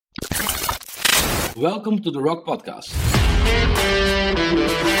Welcome to the Rock Podcast.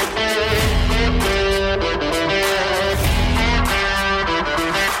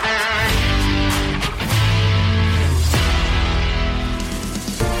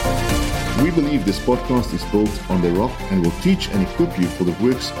 We believe this podcast is built on the rock and will teach and equip you for the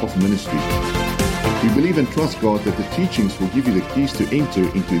works of ministry. We believe and trust God that the teachings will give you the keys to enter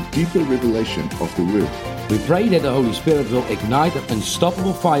into a deeper revelation of the Word. We pray that the Holy Spirit will ignite an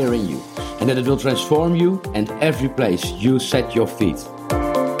unstoppable fire in you and that it will transform you and every place you set your feet.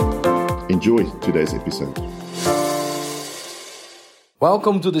 Enjoy today's episode.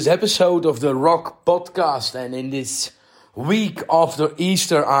 Welcome to this episode of the Rock Podcast, and in this week after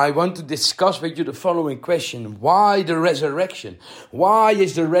Easter, I want to discuss with you the following question. Why the resurrection? Why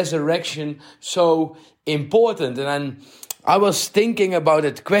is the resurrection so important? And I was thinking about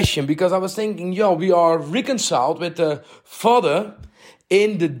that question because I was thinking, we are reconciled with the Father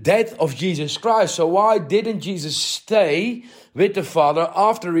in the death of Jesus Christ. So why didn't Jesus stay with the Father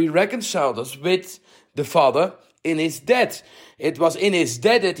after he reconciled us with the Father in his death? It was in his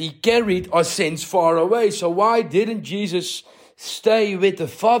death that he carried our sins far away. So why didn't Jesus stay with the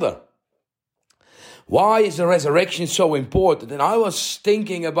Father? Why is the resurrection so important? And I was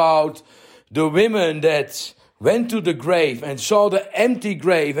thinking about the women that went to the grave and saw the empty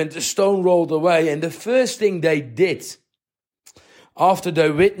grave and the stone rolled away. And the first thing they did after they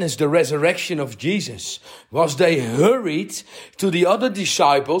witnessed the resurrection of Jesus was they hurried to the other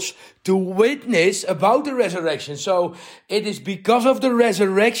disciples to witness about the resurrection. So it is because of the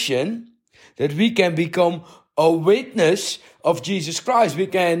resurrection that we can become a witness of Jesus Christ. We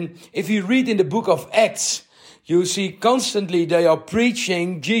can, if you read in the book of Acts, you see constantly they are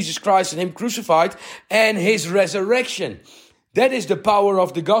preaching Jesus Christ and Him crucified and His resurrection. That is the power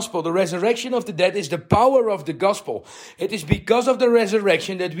of the gospel. The resurrection of the dead is the power of the gospel. It is because of the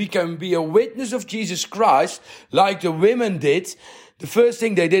resurrection that we can be a witness of Jesus Christ, like the women did. The first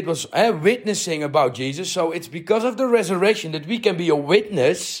thing they did was witnessing about Jesus. So it's because of the resurrection that we can be a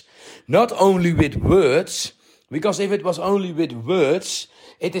witness, not only with words, because if it was only with words,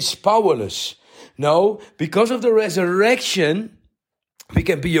 it is powerless. No, because of the resurrection, we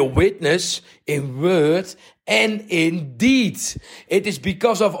can be a witness in word and in deed. It is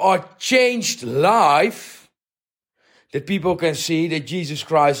because of our changed life that people can see that Jesus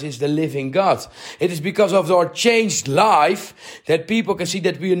Christ is the living God. It is because of our changed life that people can see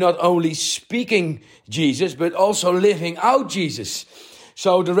that we are not only speaking Jesus, but also living out Jesus.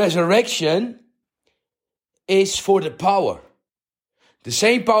 So the resurrection is for the power. The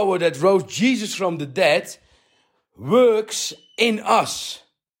same power that rose Jesus from the dead works in us.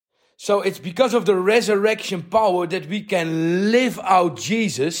 So it's because of the resurrection power that we can live out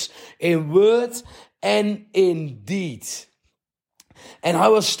Jesus in word and in deed. And I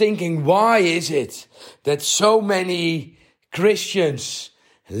was thinking, why is it that so many Christians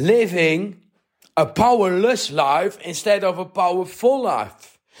living a powerless life instead of a powerful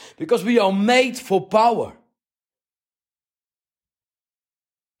life? Because we are made for power.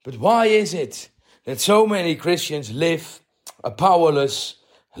 But why is it that so many Christians live a powerless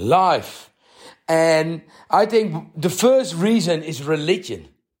life? And I think the first reason is religion.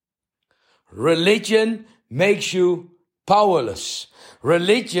 Religion makes you powerless.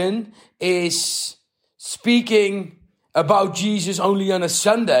 Religion is speaking about Jesus only on a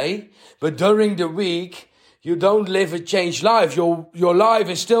Sunday, but during the week you don't live a changed life. Your life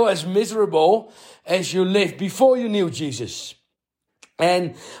is still as miserable as you lived before you knew Jesus.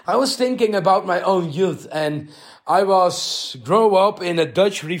 And I was thinking about my own youth, and I grew up in a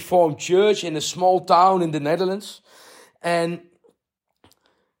Dutch Reformed church in a small town in the Netherlands. And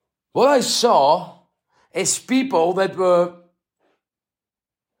what I saw is people that were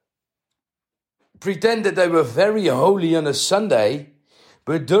pretended they were very holy on a Sunday,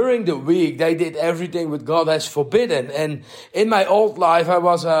 but during the week they did everything what God has forbidden. And in my old life, I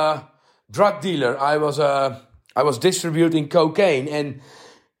was a drug dealer. I was distributing cocaine, and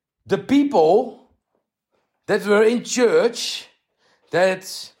the people that were in church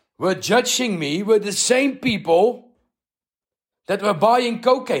that were judging me were the same people that were buying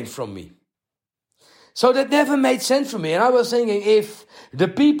cocaine from me. So that never made sense for me. And I was thinking, if the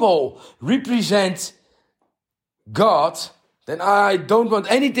people represent God, then I don't want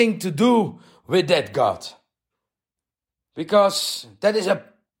anything to do with that God. Because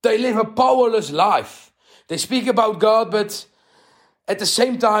they live a powerless life. They speak about God, but at the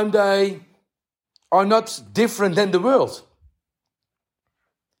same time, they are not different than the world.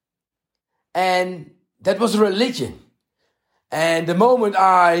 And that was religion. And the moment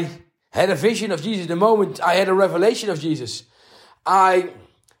I had a vision of Jesus, the moment I had a revelation of Jesus, I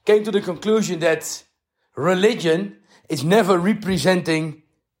came to the conclusion that religion is never representing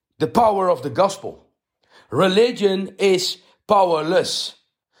the power of the gospel. Religion is powerless.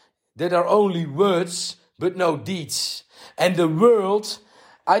 There are only words, but no deeds. And the world,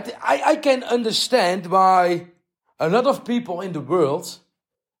 I can understand why a lot of people in the world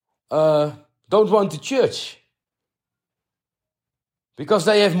don't want to church. Because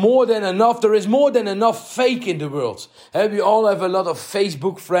they have more than enough. There is more than enough fake in the world. We all have a lot of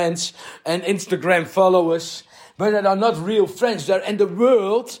Facebook friends and Instagram followers, but they are not real friends there. And the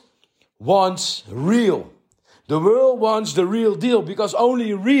world wants real. The world wants the real deal, because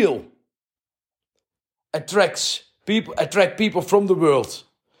only real attract people from the world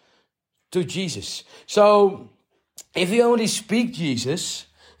to Jesus. So if we only speak Jesus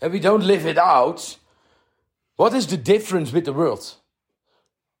and we don't live it out, what is the difference with the world?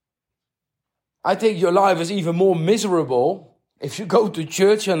 I think your life is even more miserable if you go to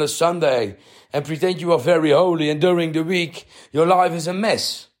church on a Sunday and pretend you are very holy, and during the week your life is a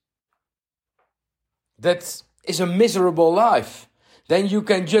mess. That is a miserable life. Then you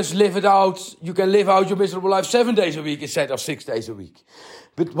can just live it out. You can live out your miserable life 7 days a week instead of 6 days a week.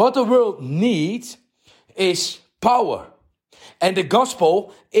 But what the world needs is power. And the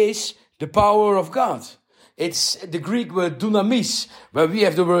gospel is the power of God. It's the Greek word dunamis, where we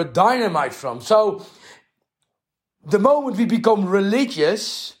have the word dynamite from. So the moment we become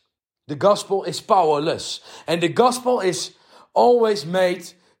religious, the gospel is powerless. And the gospel is always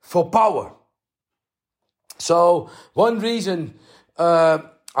made for power. So one reason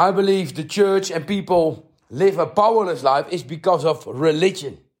I believe the church and people live a powerless life is because of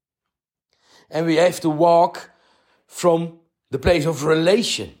religion. And we have to walk from the place of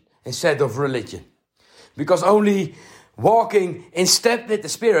relation instead of religion. Because only walking in step with the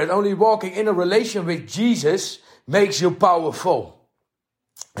Spirit, only walking in a relation with Jesus makes you powerful.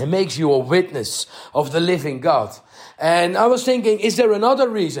 It makes you a witness of the living God. And I was thinking, is there another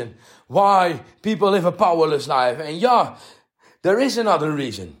reason why people live a powerless life? And yeah, there is another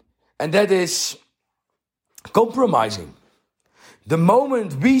reason. And that is compromising. The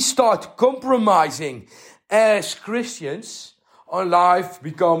moment we start compromising as Christians, our life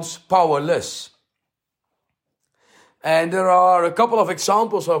becomes powerless. And there are a couple of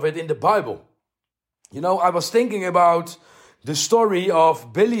examples of it in the Bible. You know, I was thinking about the story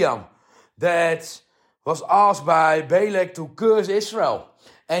of Bileam that was asked by Balak to curse Israel.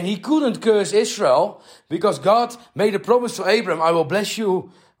 And he couldn't curse Israel because God made a promise to Abram, I will bless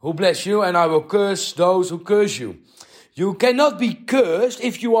you who bless you, and I will curse those who curse you. You cannot be cursed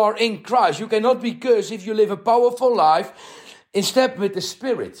if you are in Christ. You cannot be cursed if you live a powerful life in step with the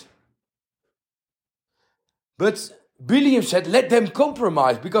Spirit. But Bileam said, let them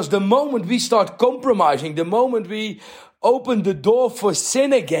compromise, because the moment we start compromising, the moment we open the door for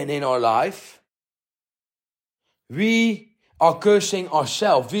sin again in our life, we are cursing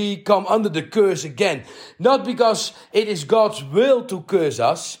ourselves. We come under the curse again. Not because it is God's will to curse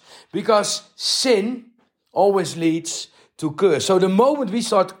us, because sin always leads to curse. So the moment we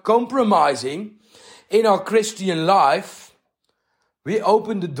start compromising in our Christian life, we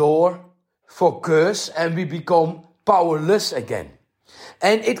open the door for curse and we become powerless again.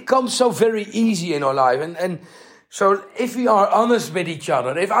 And it comes so very easy in our life. And so if we are honest with each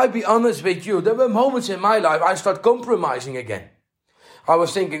other, if I be honest with you, there were moments in my life I start compromising again. I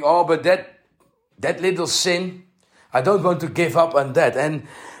was thinking, but that little sin, I don't want to give up on that. And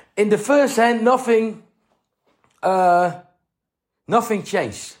in the first hand, nothing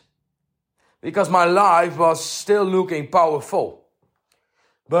changed. Because my life was still looking powerful.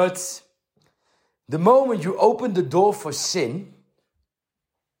 But the moment you open the door for sin,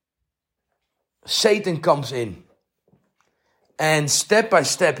 Satan comes in. And step by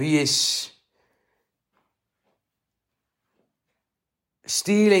step, he is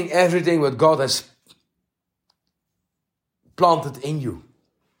stealing everything what God has planted in you.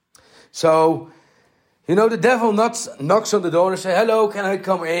 So, you know, the devil knocks on the door and says, hello, can I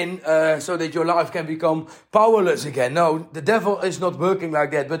come in so that your life can become powerless again? No, the devil is not working like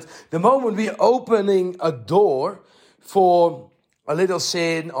that. But the moment we're opening a door for a little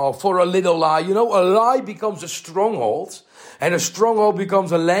sin or for a little lie, you know, a lie becomes a stronghold. And a stronghold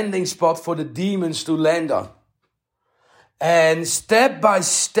becomes a landing spot for the demons to land on. And step by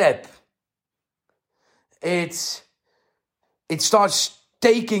step, it starts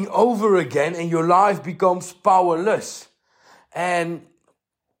taking over again and your life becomes powerless. And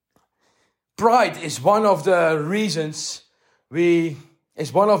pride is one of the reasons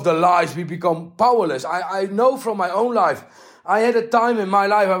is one of the lies we become powerless. I know from my own life, I had a time in my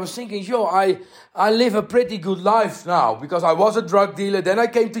life I was thinking, I live a pretty good life now because I was a drug dealer. Then I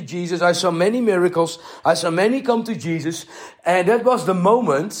came to Jesus. I saw many miracles. I saw many come to Jesus. And that was the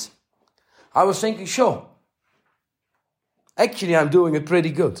moment I was thinking, actually I'm doing it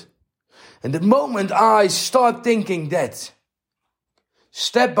pretty good. And the moment I start thinking that,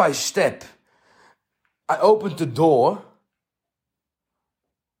 step by step, I opened the door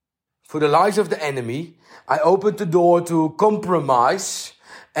for the lies of the enemy. I opened the door to compromise,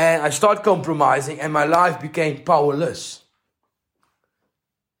 and I started compromising, and my life became powerless.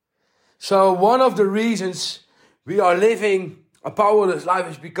 So one of the reasons we are living a powerless life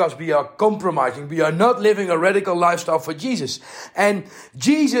is because we are compromising. We are not living a radical lifestyle for Jesus. And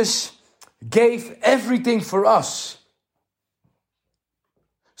Jesus gave everything for us.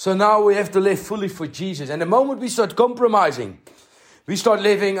 So now we have to live fully for Jesus. And the moment we start compromising, we start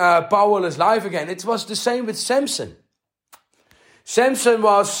living a powerless life again. It was the same with Samson. Samson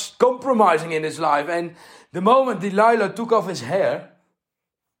was compromising in his life. And the moment Delilah took off his hair,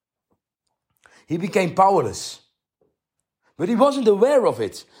 he became powerless. But he wasn't aware of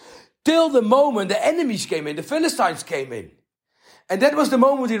it. Till the moment the enemies came in, the Philistines came in. And that was the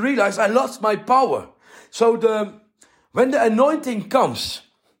moment he realized, I lost my power. So when the anointing comes,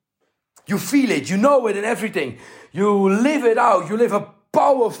 you feel it, you know it and everything. You live it out. You live a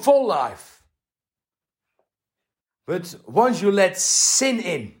powerful life. But once you let sin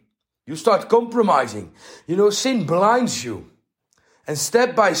in, you start compromising. Sin blinds you. And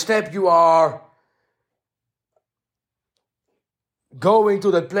step by step you are going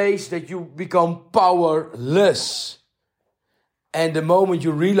to that place that you become powerless. And the moment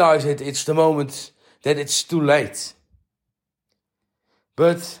you realize it, it's the moment that it's too late.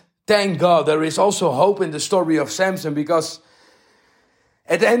 But thank God, there is also hope in the story of Samson, because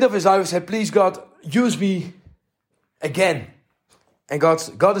at the end of his life he said, please God, use me again. And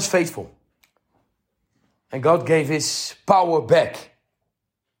God is faithful. And God gave his power back.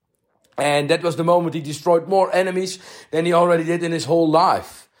 And that was the moment he destroyed more enemies than he already did in his whole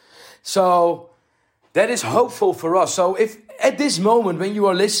life. So that is hopeful for us. So if at this moment when you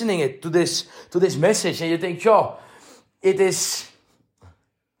are listening to this message and you think,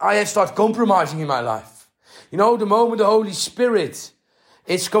 I have started compromising in my life. The moment the Holy Spirit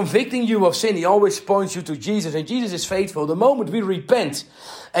is convicting you of sin, He always points you to Jesus. And Jesus is faithful. The moment we repent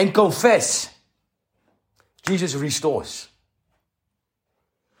and confess, Jesus restores.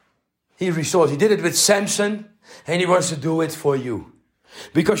 He restores. He did it with Samson, and He wants to do it for you.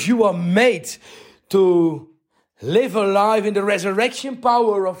 Because you are made to live a life in the resurrection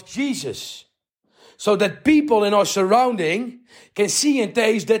power of Jesus. So that people in our surrounding can see and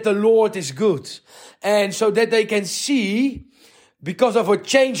taste that the Lord is good. And so that they can see, because of a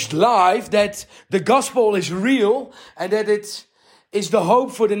changed life, that the gospel is real. And that it is the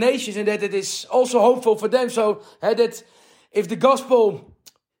hope for the nations. And that it is also hopeful for them. So that if the gospel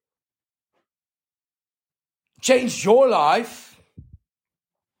changed your life,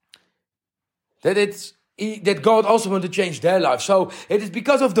 that God also wants to change their life. So it is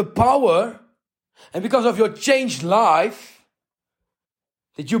because of the power and because of your changed life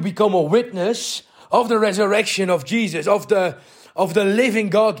that you become a witness of the resurrection of Jesus, of the living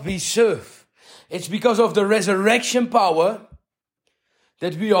God we serve. It's because of the resurrection power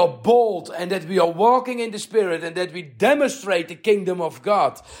that we are bold and that we are walking in the Spirit and that we demonstrate the kingdom of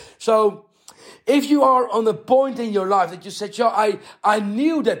God. So if you are on a point in your life that you said, I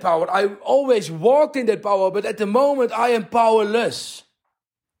knew that power, I always walked in that power, but at the moment I am powerless.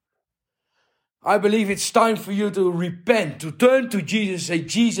 I believe it's time for you to repent, to turn to Jesus and say,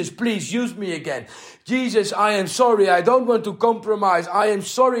 Jesus, please use me again. Jesus, I am sorry. I don't want to compromise. I am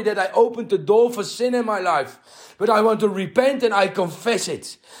sorry that I opened the door for sin in my life. But I want to repent and I confess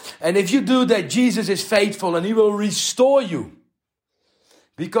it. And if you do that, Jesus is faithful and He will restore you.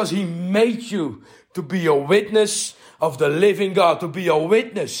 Because He made you to be a witness of the living God, to be a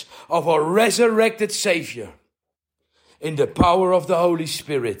witness of a resurrected Savior in the power of the Holy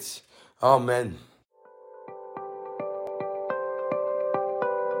Spirit. Amen.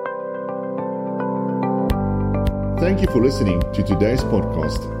 Thank you for listening to today's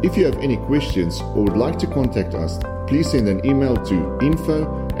podcast. If you have any questions or would like to contact us, please send an email to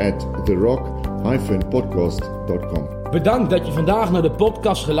info@therock-podcast.com. Bedankt dat je vandaag naar de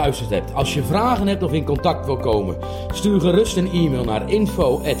podcast geluisterd hebt. Als je vragen hebt of in contact wil komen, stuur gerust een e-mail naar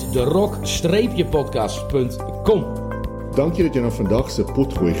info@therock-podcast.com. Dankie dat jy na vandag se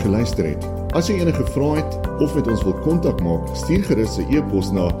potgooi geluister het. As jy enige vrae het of met ons wil kontak maak, stuur gerus 'n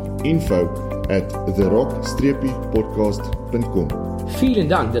e-pos na info@therock-podcast.com. Vielen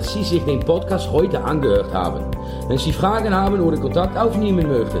Dank, dass Sie sich den Podcast heute angehört haben. Wenn Sie Fragen haben oder Kontakt aufnehmen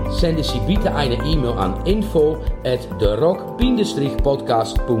möchten, senden Sie bitte eine E-Mail an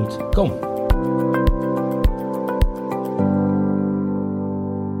info@therock-podcast.com.